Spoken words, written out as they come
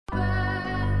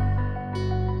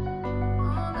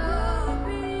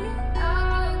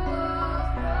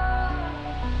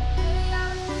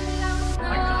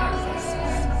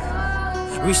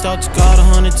Reached out to God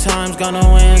 100 times, got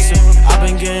no answer. I've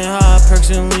been getting high,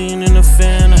 perks and lean in the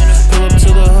Fanta. Pull up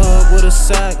to the hood with a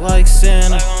sack like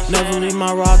Santa. Never leave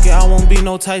my rocket, I won't be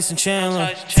no Tyson Chandler.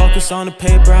 Focus on the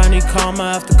paper, I need karma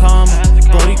after karma.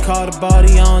 Brody caught a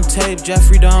body on tape,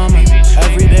 Jeffrey Dahmer.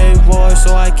 Everyday war,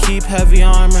 so I keep heavy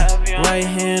armor. Right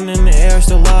hand in the air,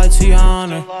 still lie to your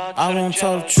honor. I won't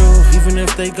tell the truth, even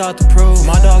if they got the proof.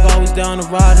 My dog always down to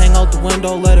ride, hang out the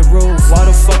window, let it roof. Why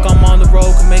the fuck I'm on the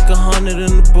road, can make 100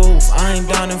 in the booth. I ain't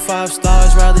down in 5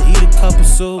 stars, rather eat a cup of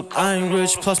soup. I ain't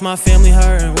rich, plus my family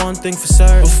hurting, one thing for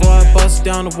certain. Before I bust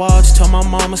down the watch, tell my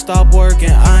mama stop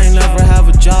working. I ain't never have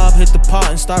a job, hit the pot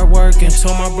and start working.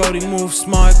 Told my brody move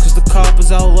smart, cause the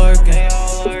coppers out lurking.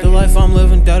 The life I'm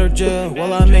living, dead or jail.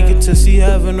 Will I make it to see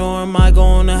heaven or am I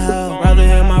going to hell? Rather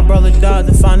hear my brother die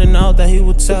than finding out that he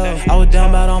would tell. I was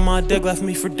down bad on my dick, left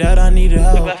me for dead, I needed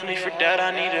help.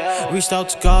 Reached out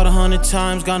to God 100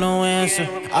 times, got no answer.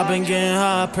 I've been getting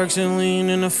high, perks and lean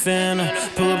in the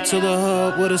Fanta. Pull up to the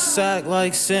hood with a sack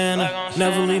like Santa.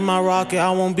 Never leave my rocket,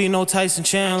 I won't be no Tyson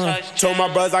Chandler. Told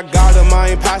my brothers I got him, I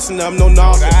ain't passing them, no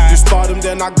knocker. You spot him,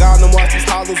 then I got him, watch these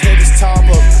hollows hit his top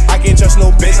up. I can't trust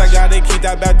no bitch, I gotta keep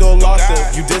that back door locked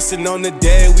up. You dissing on the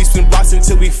dead, we spin blocks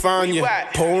until we find you.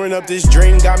 Pouring up this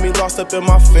drink, got me lost up in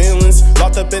my feelings.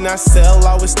 Locked up in that cell,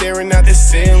 I was staring at the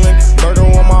ceiling. Murder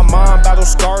on my mind, battle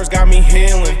scars got me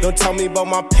healing. Don't tell me about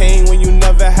my pain when you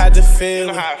never had to feel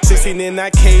it. 16 in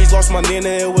that cage, lost my nana,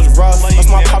 it was rough. Lost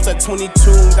my pops at 22,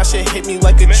 that shit hit me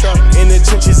like a truck. In the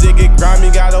trenches it get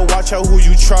grimy, gotta watch out who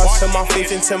you trust. Put my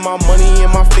faith into my money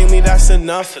and my family, that's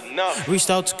enough. Reached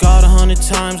out to God 100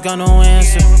 times, got no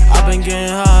answer. I've been getting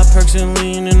high, perks and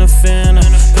lean in the Fanta.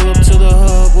 Pull up to the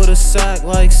hood with a sack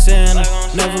like Santa.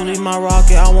 Never leave my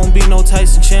rocket, I won't be no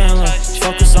Tyson Chandler.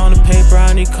 Focus on the paper,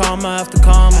 I need karma after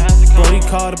karma. Brody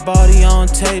caught a body on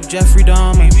tape, Jeffrey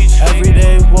Dahmer.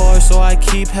 Everyday war, so I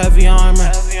keep heavy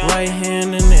armor. Right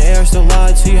hand in the air, still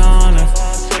lie to your honor.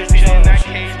 In that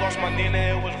cage, lost my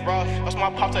nana, it was rough. Lost my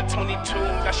pops at 22,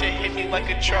 that shit hit me like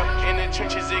a truck. In the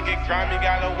trenches it get grimy,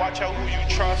 gotta watch out who you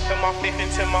trust. Put my faith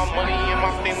into my money and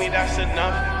my family, that's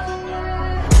enough.